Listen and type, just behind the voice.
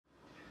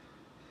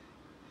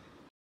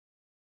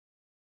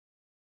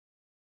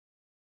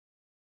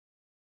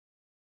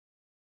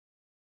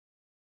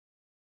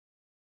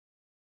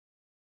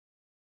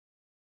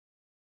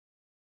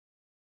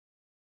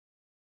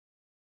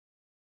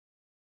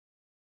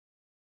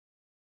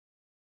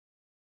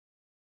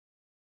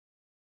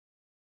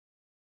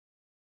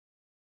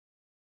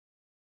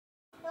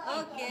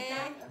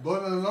Okay.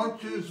 Buenas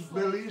noches,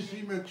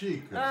 bellissima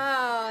chica.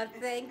 Oh,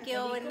 thank you.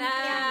 Good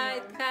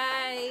night.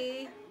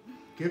 Hi.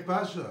 ¿Qué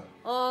pasa?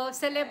 Oh,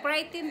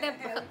 celebrating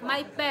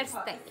my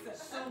birthday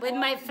with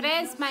my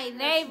friends, my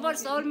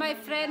neighbors, all my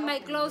friends, my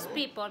close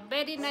people.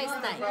 Very nice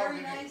time.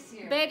 Very nice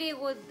here. Very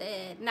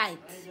good night.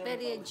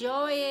 Very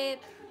enjoy it.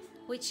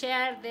 We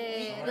share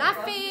the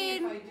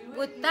laughing,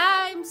 good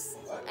times,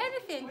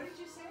 anything.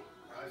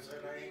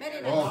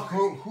 Very nice. Oh,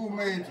 who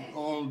made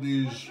all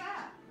these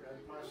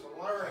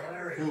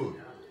food?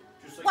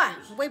 Well,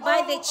 we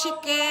buy the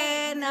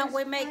chicken and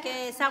we make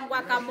some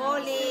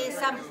guacamole,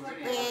 some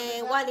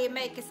Wally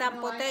make some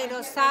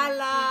potato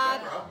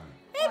salad.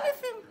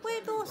 Anything, we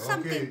do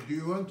something. Okay, do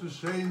you want to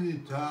say in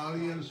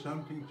Italian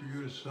something to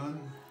your son?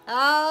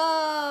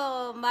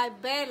 Oh, my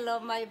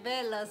bellos,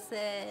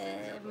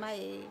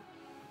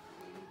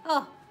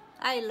 oh,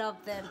 I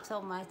love them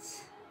so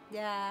much.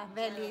 Yeah,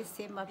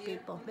 bellissima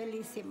people,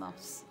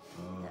 bellissimos.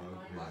 Oh,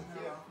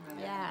 okay.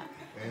 Yeah.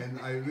 And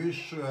I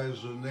wish,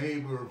 as a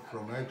neighbor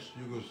from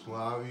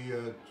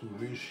ex-Yugoslavia, to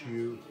wish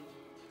you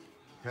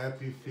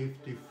happy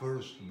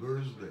 51st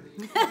birthday.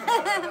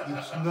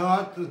 It's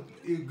not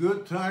a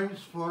good times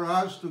for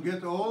us to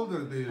get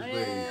older these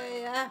days.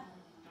 Yeah.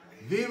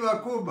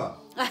 Viva Cuba!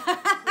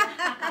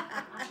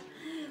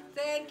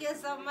 Thank you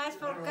so much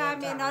for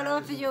coming, all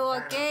of you,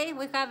 okay?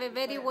 We have a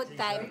very good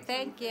time.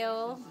 Thank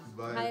you.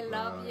 Bye, I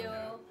love bye. you.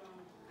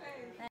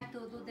 I have to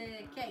do the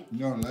cake.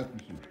 No, let me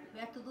see. We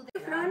have to do the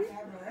From?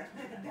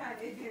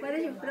 Where are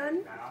you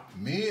from?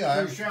 Me,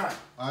 I'm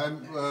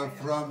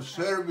from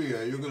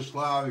Serbia,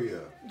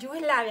 Yugoslavia.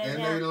 Yugoslavia,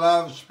 And I yeah.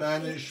 love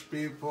Spanish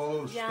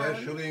people, Yeah.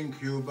 especially in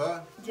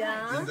Cuba.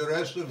 Yeah. In the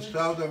rest of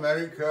South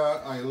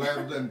America, I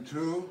love them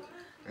too.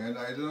 And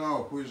I don't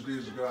know, who is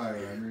this guy?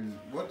 I mean,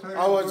 what are you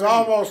Oh, it's doing?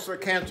 almost a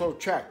canceled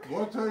check.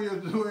 What are you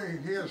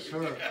doing here,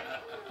 sir?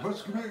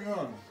 What's going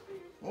on?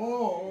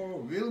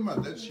 Oh, Wilma,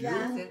 that's you?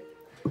 Okay.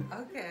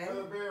 Okay.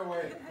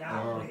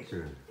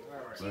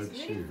 Let's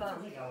see.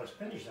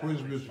 Who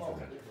is beautiful?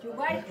 Your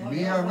wife?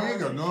 Mi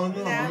amiga. No,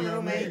 mi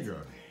amiga.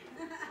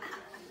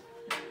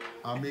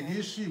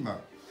 Amiguísima.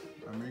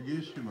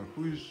 Amiguísima.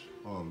 Who is...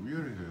 Oh,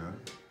 you're here.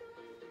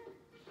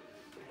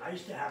 I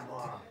used to have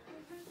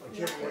Do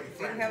you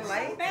have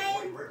light?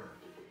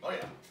 Oh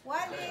yeah.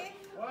 Wally.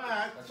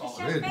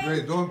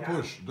 Wait,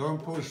 don't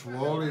push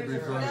Wally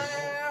because...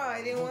 No,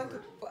 I didn't want to.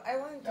 I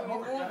wanted to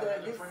remove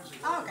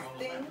this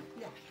thing.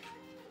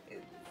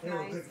 It's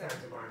nice.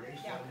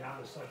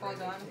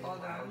 Hold on. I don't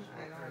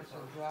want to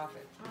drop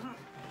it.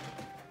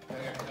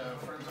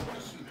 Friends, I want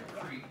to see the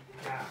tree.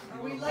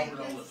 We like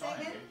this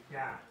singing?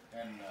 Yeah.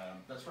 And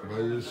that's right.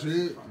 But you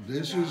see,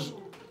 this is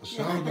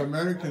South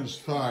American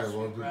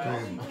style of the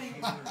thing.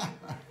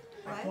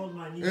 I told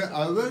my niece.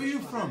 Yeah, where are you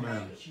from,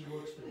 man?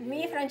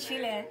 Me from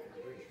Chile.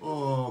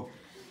 Oh,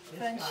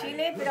 From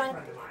Chile,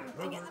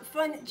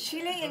 from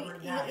Chile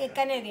and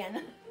Canadian.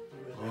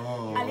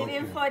 oh, I live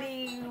in okay.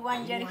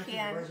 41 years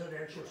here.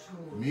 Residential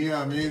school. Mi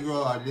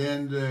amigo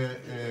Allende,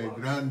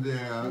 grande...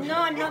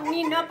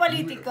 Me no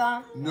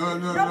politico. No,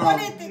 No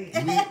politico.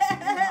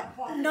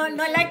 No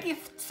like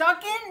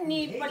soccer,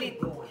 ni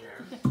politico.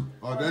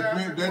 Oh, that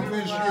means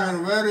you are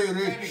very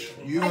rich.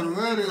 You are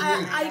very rich.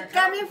 I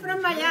coming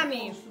from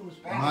Miami.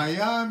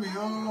 Miami,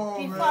 oh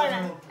Before,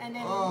 man. and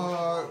then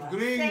Oh,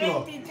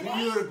 gringo.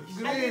 73, You're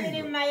I live in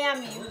gringo.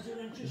 Miami.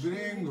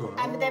 Gringo.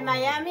 I'm the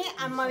Miami,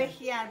 I'm over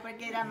here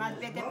porque era más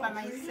better para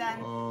my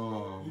son.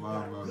 Oh,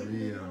 mamma mia.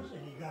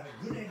 And you got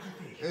a good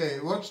education. Hey,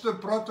 what's the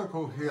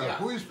protocol here?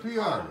 Who is PR?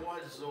 Yeah.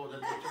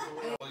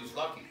 He's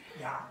lucky.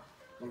 Yeah.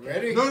 You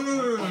ready? No.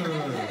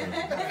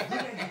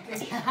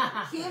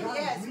 Him,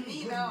 yes.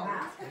 Me, no.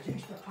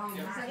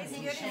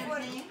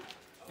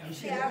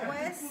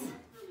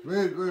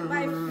 Wait.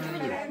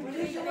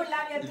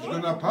 It's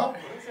gonna pop?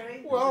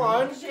 Well,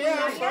 I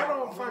guess I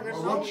don't fucking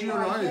know. What's your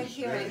eyes?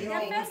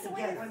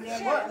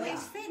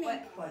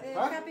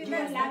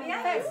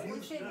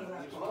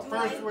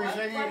 First we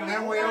sing it and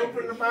then we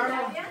open the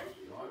bottle.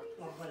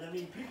 But I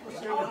mean, people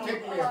It's gonna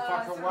take me a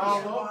fucking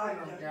while to open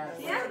them,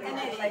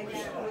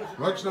 guys.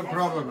 What's the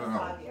problem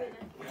now?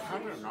 I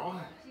don't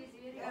know.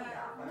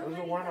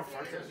 Doesn't want to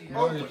fucking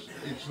No, open.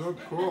 it's not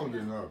cold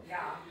enough.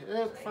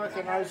 It's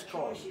fucking ice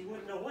cold. she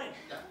wouldn't have went.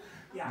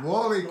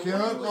 Wally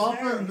cannot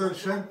open the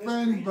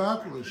champagne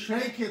bottle.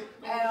 Shake it.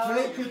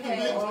 Shake it a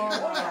bit.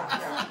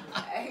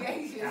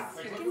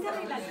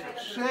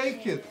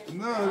 Shake it.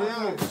 No,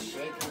 really.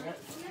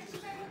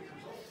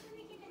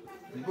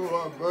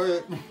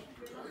 Boy.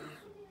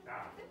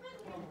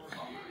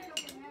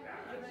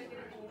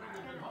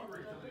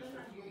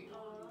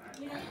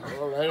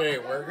 Well, that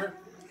ain't working.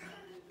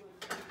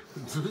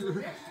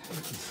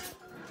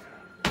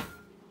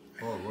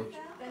 Oh, what's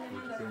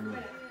going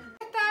on?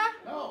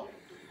 No.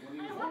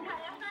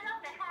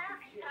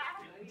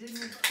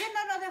 ¿Quién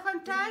no nos dejó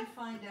entrar?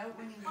 Find out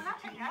when you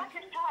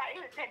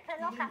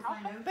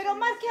Pero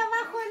marque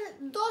abajo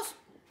el 2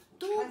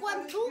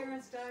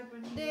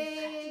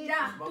 De...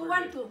 Ya, tú,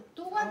 one, two.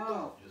 2, 1,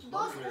 2. 2,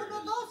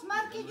 1, 2.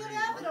 Marque, yo le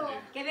abro.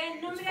 Que ve el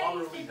His nombre father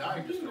ahí. only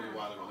died just a little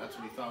while ago. That's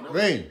when he found out.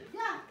 Wayne,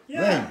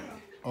 Ya. Wayne.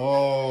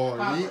 Oh,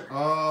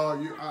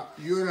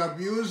 you're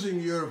abusing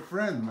your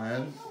friend,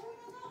 man.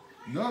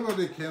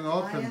 Nobody can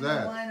open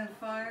that. Line of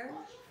fire.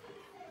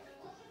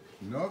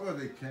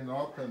 Nobody can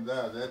open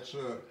that. That's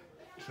a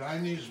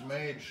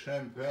Chinese-made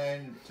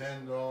champagne,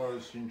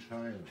 $10 in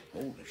China.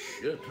 Holy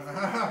shit.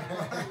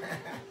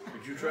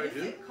 Did you try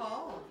too?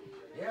 Called.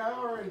 Yeah, I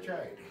already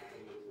tried.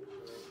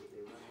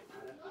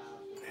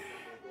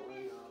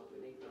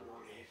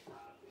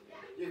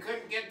 You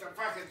couldn't get the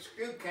fucking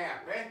screw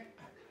cap, eh?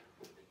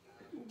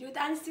 You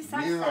dance the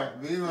salsa.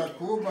 Viva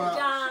Cuba!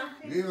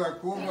 Ya. Viva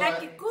Cuba!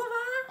 Like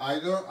Cuba. I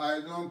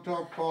don't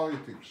talk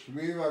politics.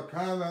 Viva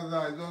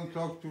Canada! I don't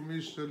talk to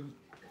Mr.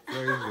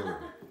 Fraser.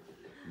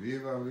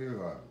 Viva,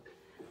 viva.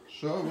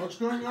 So what's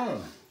going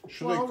on?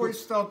 Should Well, we're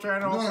still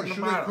trying to open the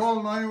should I bottle.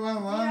 call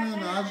 911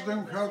 and ask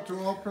them how to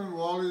open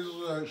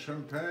Wally's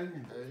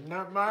champagne?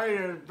 Not mine,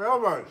 it's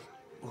Wilma's.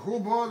 Who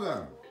bought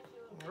them?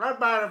 I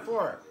bought it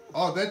for her.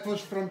 Oh, that was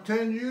from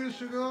 10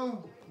 years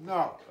ago?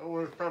 No, it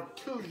was from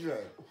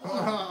Tuesday.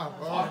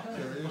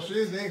 Okay. You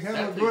see, they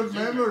have a good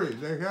memory.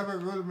 They have a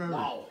good memory.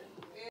 Wow.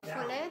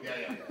 Chocolate.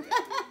 Yeah.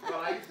 Well,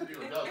 I used to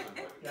do a dozen,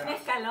 but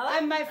Es calor.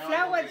 And my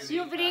flowers,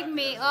 you bring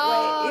me.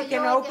 Oh, It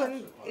can yo-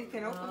 open. It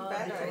can open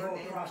better. They I go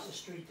think. across the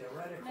street, they're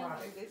right across.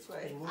 This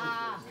way.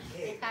 Ah,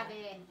 está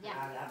bien, ya. I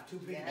have two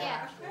big Yeah.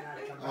 glass, they're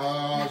not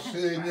Oh,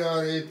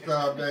 señorita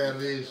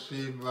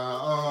bellissima.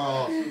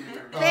 Oh,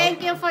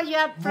 Thank you for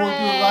your would you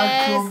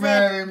like to present.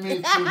 marry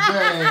me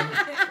today?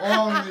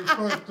 Only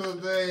for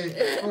today.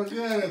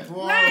 Forget it,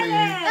 Wally.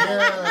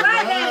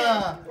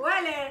 Yeah.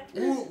 Huele.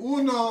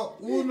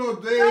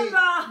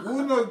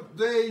 Uno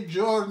day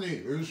journey.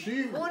 You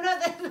see? Uno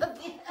de los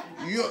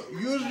días.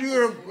 Use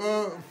your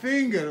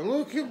finger.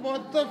 Look at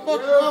what the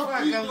fuck.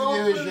 You he's fucking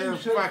opening use your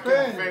champagne.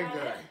 fucking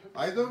finger.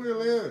 I don't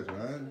believe it,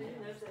 man.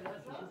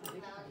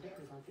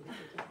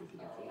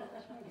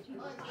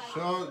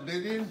 So they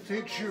didn't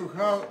teach you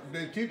how.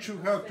 They teach you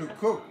how to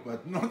cook,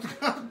 but not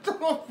how to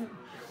open.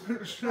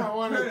 I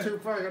wanted too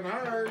fucking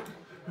hard.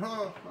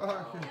 Oh,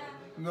 okay.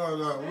 No.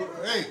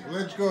 Hey,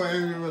 let's go,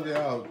 everybody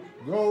out.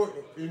 Go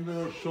in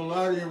the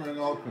solarium and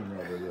open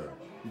over there.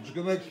 It's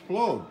gonna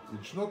explode.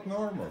 It's not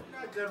normal.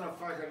 Not gonna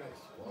fucking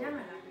explode.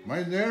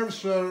 My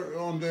nerves are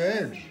on the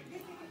edge.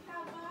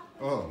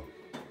 Oh.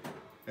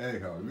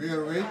 Anyhow, we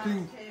are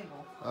waiting.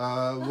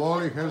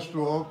 Wally has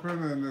to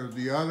open, and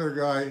the other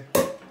guy.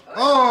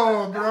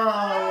 Oh, bravo!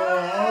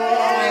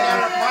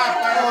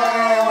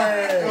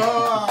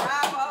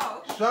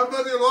 Oh,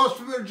 somebody lost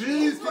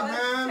virginity,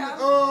 man.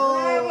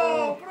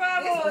 Oh,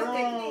 bravo!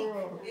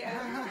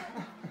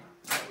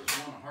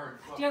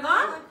 ¿Llegó?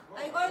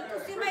 I'm going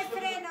to see my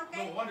friend, no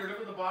okay? wonder, look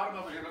at the bottom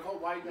of it here. Look how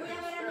white that Voy a is.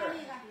 ver a mi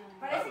amiga.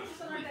 Parece que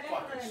son el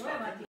teléfono de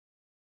nuevo.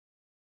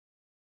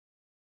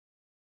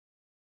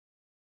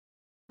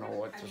 Know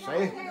what to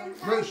say.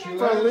 Feliz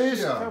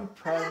Feliz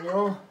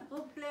cumpleaños,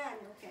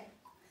 Cumpleaños, okay.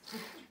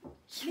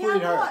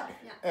 sweetheart,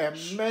 and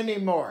many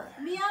more.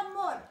 Mi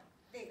amor.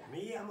 Diga.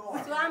 Mi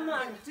amor. Su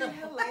amor.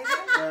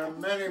 And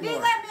many more.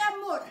 Diga mi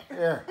amor.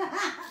 Here.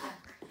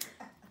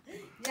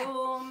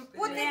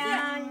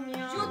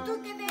 Cumpleaños. You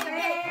took it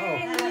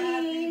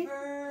Feliz.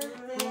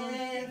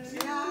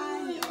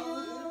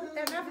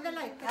 Turn off the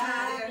light.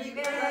 Happy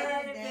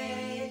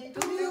birthday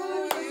to you.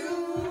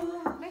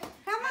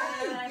 Come on.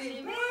 Happy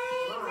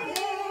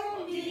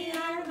birthday,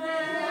 dear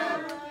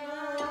Mario.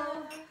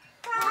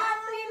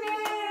 Happy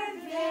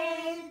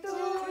birthday to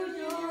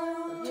you.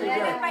 Sí, ya.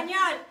 En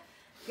español.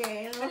 Que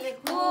los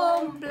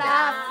cumpla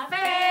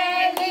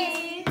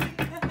feliz.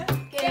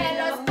 Que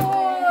los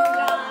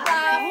cumpla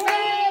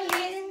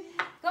feliz.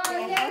 Con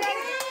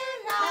cumpleaños.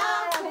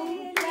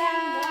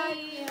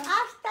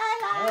 Hasta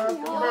el Happy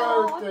año.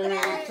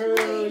 birthday to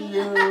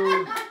you.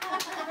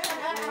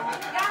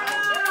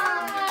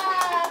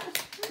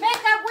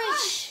 Make a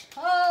wish.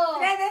 Oh.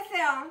 Tres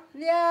deseos.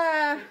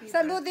 Ya,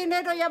 salud,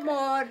 dinero y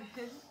amor.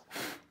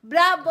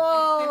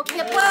 Bravo,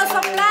 que puedo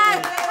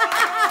soplar.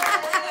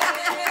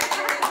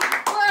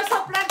 Puedo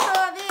soplar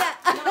todavía.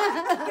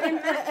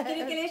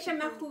 ¿Quieren que le eche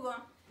más jugo?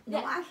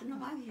 No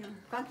más, yo.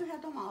 ¿Cuántos ha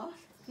tomado?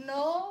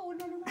 No,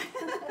 uno no.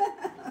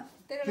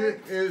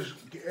 Is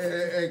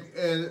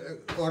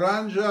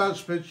Oranja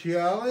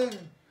Speciale?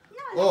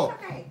 Oh,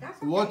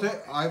 what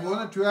I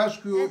wanted to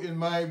ask you in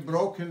my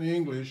broken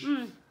English.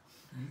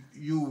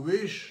 You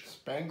wish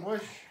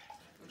Spanglish?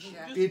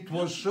 it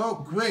was so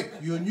quick.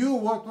 You knew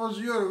what was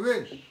your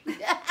wish.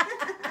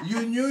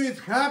 You knew it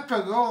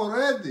happened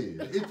already.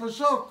 It was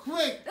so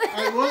quick.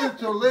 I wanted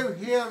to live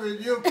here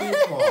with you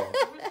people.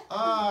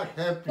 Ah,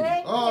 happy.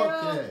 Thank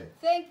Okay. you.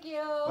 Thank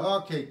you.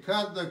 Okay,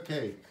 cut the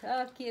cake.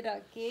 Okay,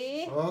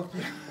 okay.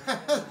 Okay.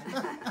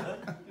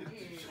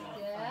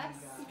 Yes.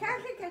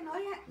 Casi que no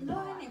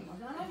venimos,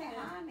 no nos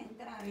dejaban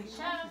entrar.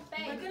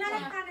 ¿Por qué no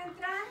dejan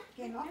entrar?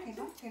 Que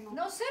no.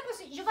 No sé,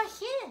 pues yo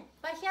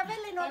bajé a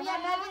verle, no había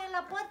nadie en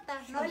la puerta.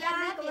 No había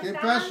nadie. ¿Qué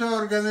pasa,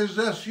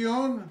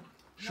 organización?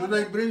 Should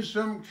I bring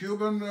some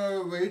Cuban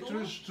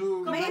waitress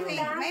to... Maybe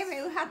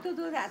we have to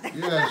do that.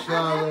 Yes,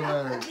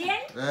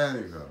 there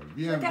you go.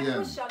 Bien,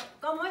 bien.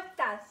 ¿Cómo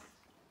estás?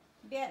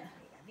 Bien,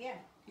 bien.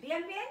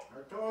 Bien, bien.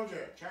 I told you,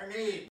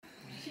 Chinese.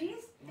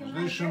 She's Is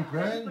this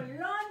champagne? for a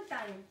long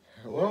time.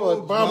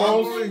 Oh,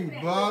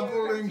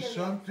 bubbling,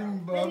 something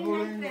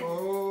bubbling.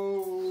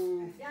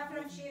 Oh, Yeah,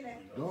 from Chile.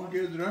 don't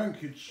get drunk,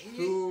 it's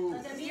too...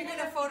 You're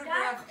gonna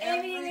photograph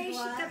Every day every she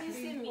glass comes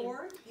to me.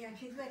 before? Yeah,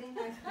 she's very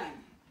nice friend.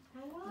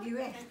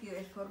 US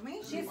for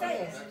me. She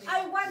says,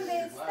 I want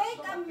the steak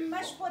and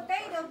mashed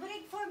potato,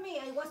 bring for me.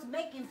 I was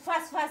making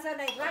fast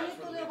and I ran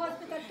into the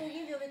hospital to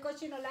give you because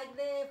she don't like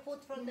the food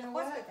from the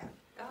hospital.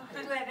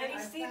 Very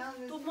sick,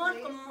 tumor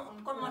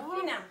con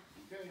morfina.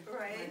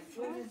 Right.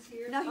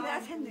 No, he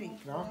doesn't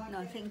drink. No,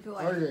 thank you.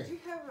 Okay. Do you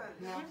have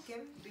a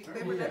napkin?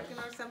 Paper napkin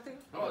or something?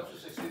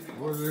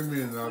 What do you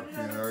mean,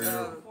 napkin?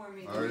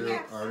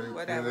 Are you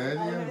Whatever.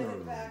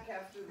 Canadian?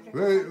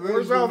 Or...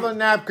 Where's all the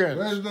napkins?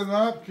 Where's the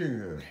napkin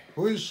here?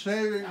 Who is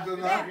saving the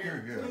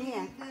napkin here?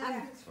 Yeah.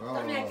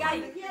 Oh, Mira, acá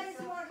hay.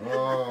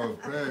 oh,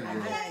 very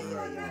good.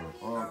 Okay.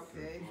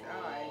 Okay.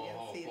 Oh, I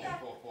can see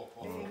that.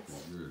 Okay,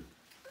 good.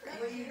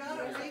 Well, you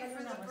gotta wait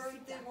for the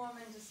birthday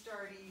woman to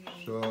start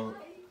eating. So,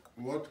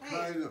 what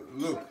kind of...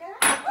 Look.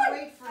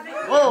 Wait for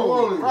her.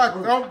 Oh,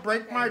 fuck, don't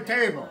break my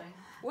table.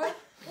 What?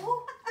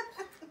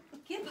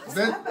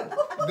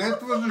 That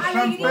was the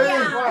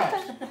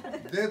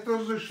champagne. That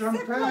was the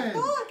champagne.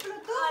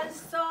 I'm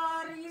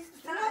sorry.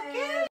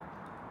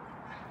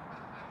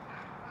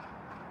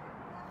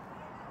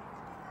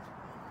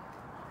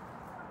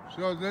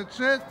 So that's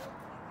it?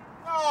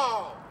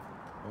 No,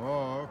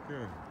 Oh,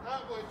 okay.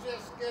 that would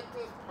just get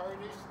this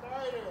party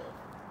started.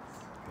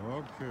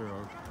 Okay.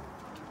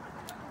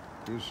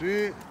 You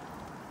see?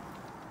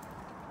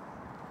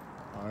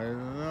 I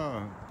don't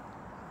know.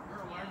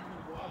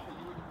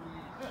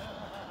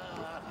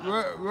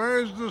 Where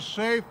is the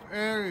safe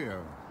area?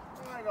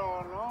 I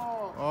don't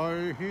know.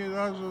 Oh, he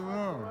doesn't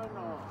know. I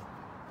know.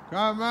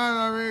 Come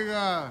on,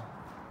 amiga.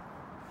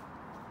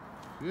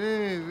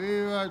 Sí,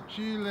 viva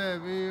Chile,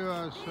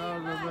 viva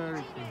South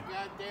America.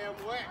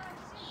 Goddamn wet.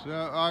 So,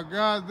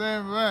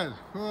 goddamn wet.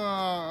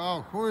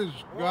 Who is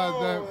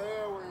goddamn? Oh,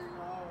 there we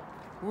go.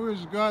 Who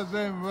is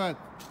goddamn wet?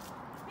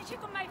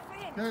 Chico, my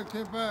friend.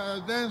 Que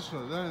dança.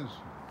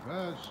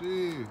 Ah,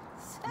 sí.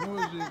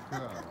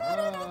 Música.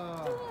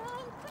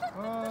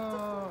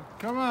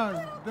 Come on,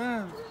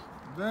 dance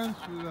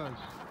with us.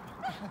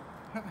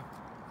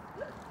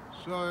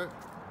 So,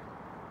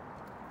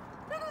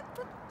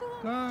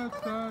 ta.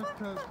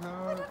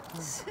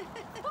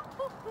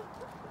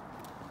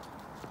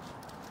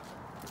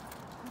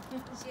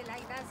 She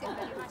like dancing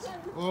very much.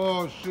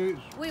 Oh, she.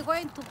 We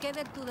went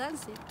together to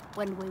dancing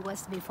when we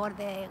was before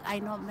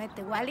met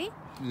the Wally.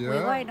 Yeah. We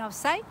going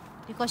outside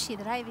because she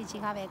driving, she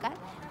have a car.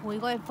 We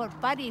going for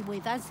party, we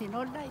dancing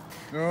all night.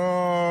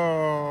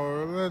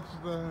 Oh, let's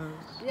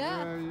dance.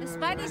 Yeah,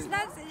 Spanish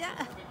dancing,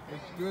 yeah.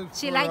 It's good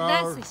She for like our-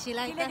 dancing, she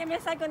like dancing. me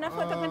saque una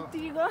foto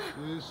contigo.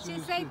 She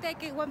say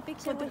take one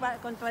picture with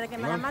Con tu, que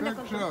me la One mande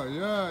con tu. picture,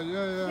 yeah.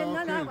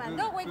 No, Okay,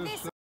 no, with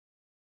this.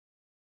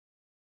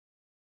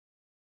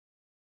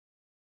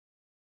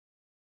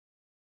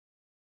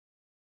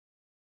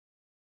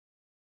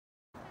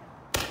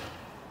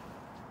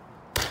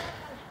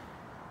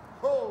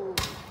 Oh,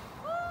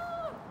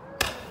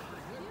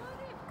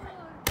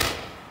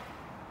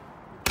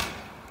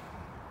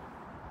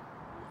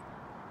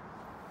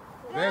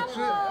 That's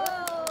it.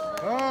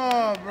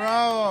 Oh,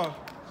 bravo.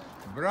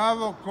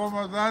 Bravo,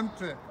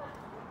 comandante.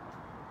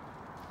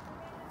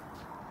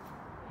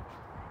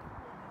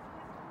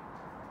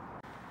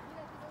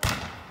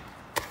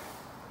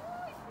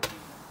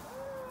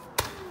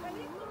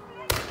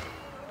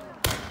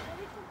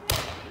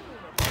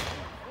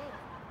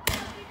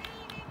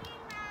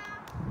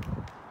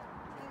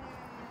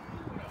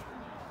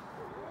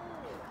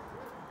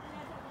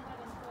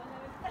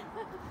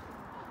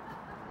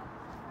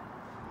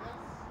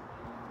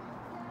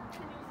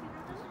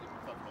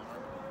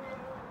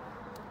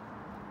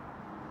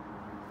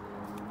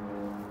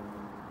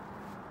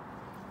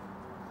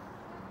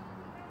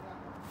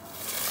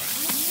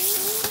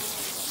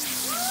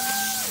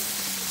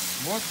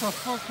 What the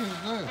fuck is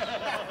this?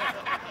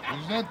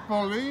 Is that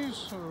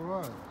police or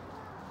what?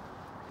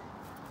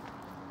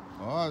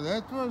 Oh,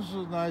 that was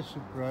a nice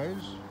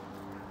surprise.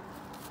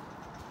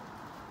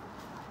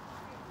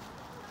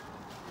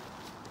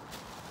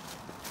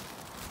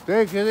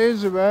 Take it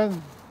easy,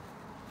 man.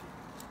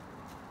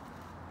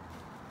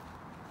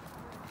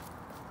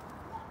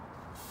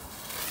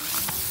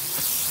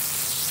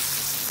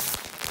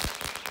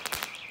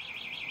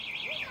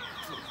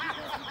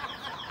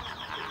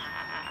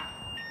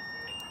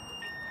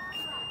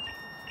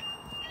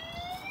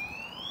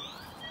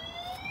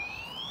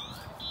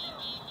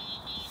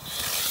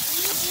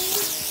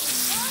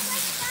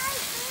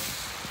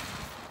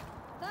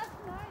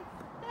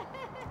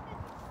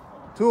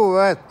 Too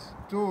wet,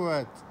 too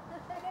wet.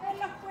 ¿Quieres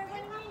los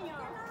juegos, niño?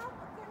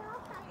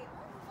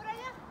 ¿Por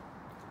allá?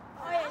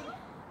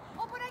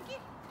 O por aquí.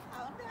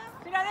 ¿A dónde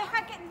vamos? Pero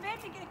deja que,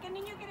 Betty, que el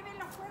niño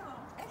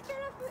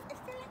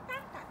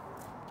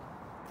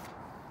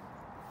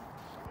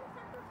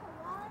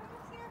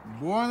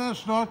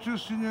Buenas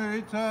noches,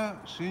 señorita,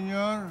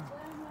 señor.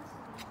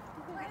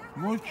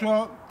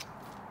 Mucho.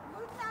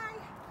 Good night.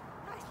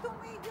 Nice to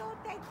meet you.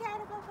 Take care.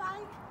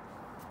 Bye-bye.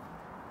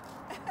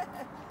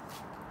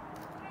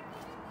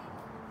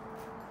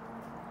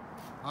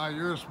 Ah,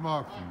 you're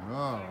smoking.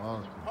 Oh,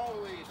 okay.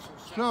 Police.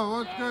 So,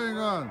 what's going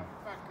on?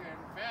 Fucking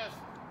fast.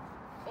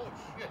 Oh,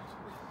 shit.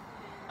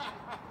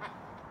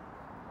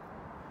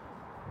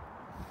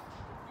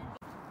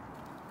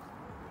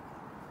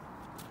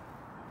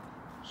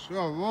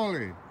 So,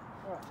 Wally,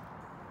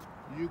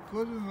 you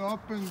couldn't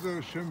open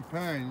the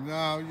champagne.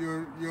 Now,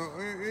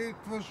 it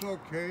was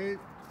okay.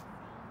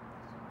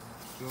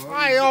 So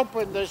I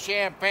opened the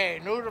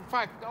champagne. Who the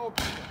fuck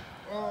opened it?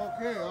 Oh,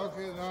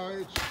 okay, now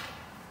it's...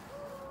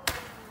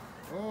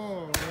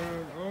 Oh,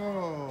 man,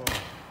 oh.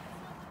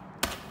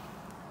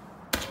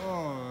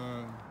 Oh,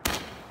 man.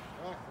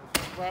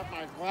 I brought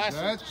my glasses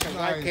That's because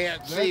nice. I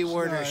can't see That's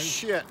where the nice.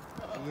 shit.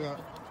 Yeah.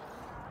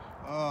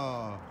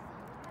 Oh.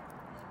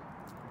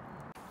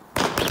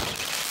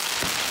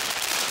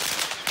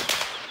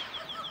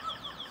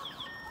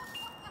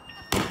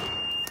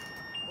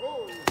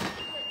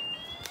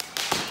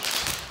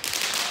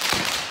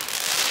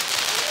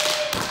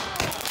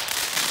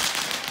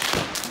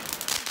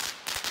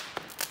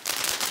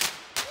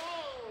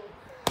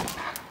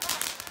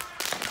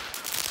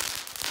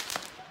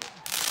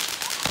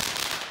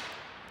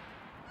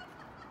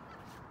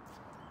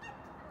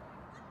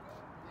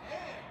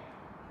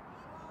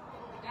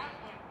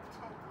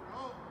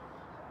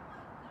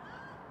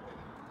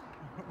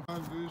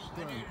 This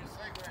time.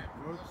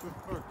 What the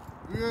fuck?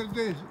 We are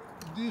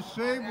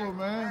disabled,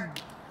 man.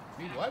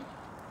 Need what?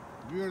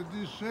 We are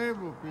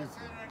disabled I people.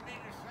 said I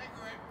need a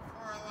cigarette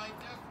before I light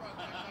this one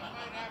because I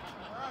might have to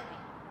run.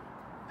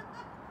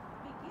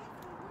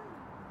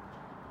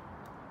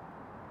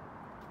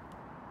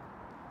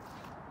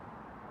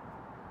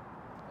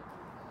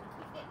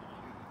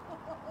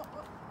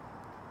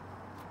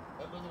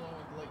 Another one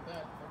went like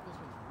that. But this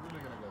one's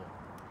really gonna go.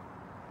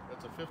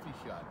 That's a 50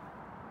 shot.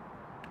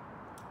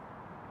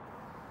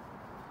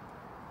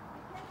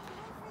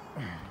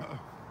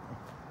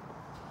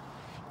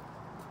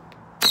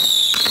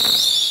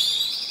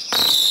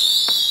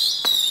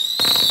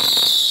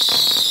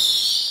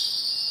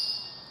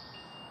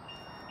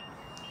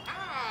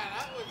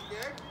 That was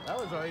good. That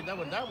was alright. That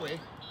went that way.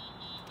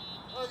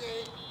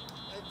 Okay,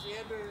 that's the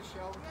end of the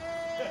show.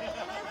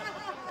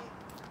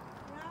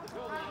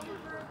 Happy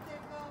birthday,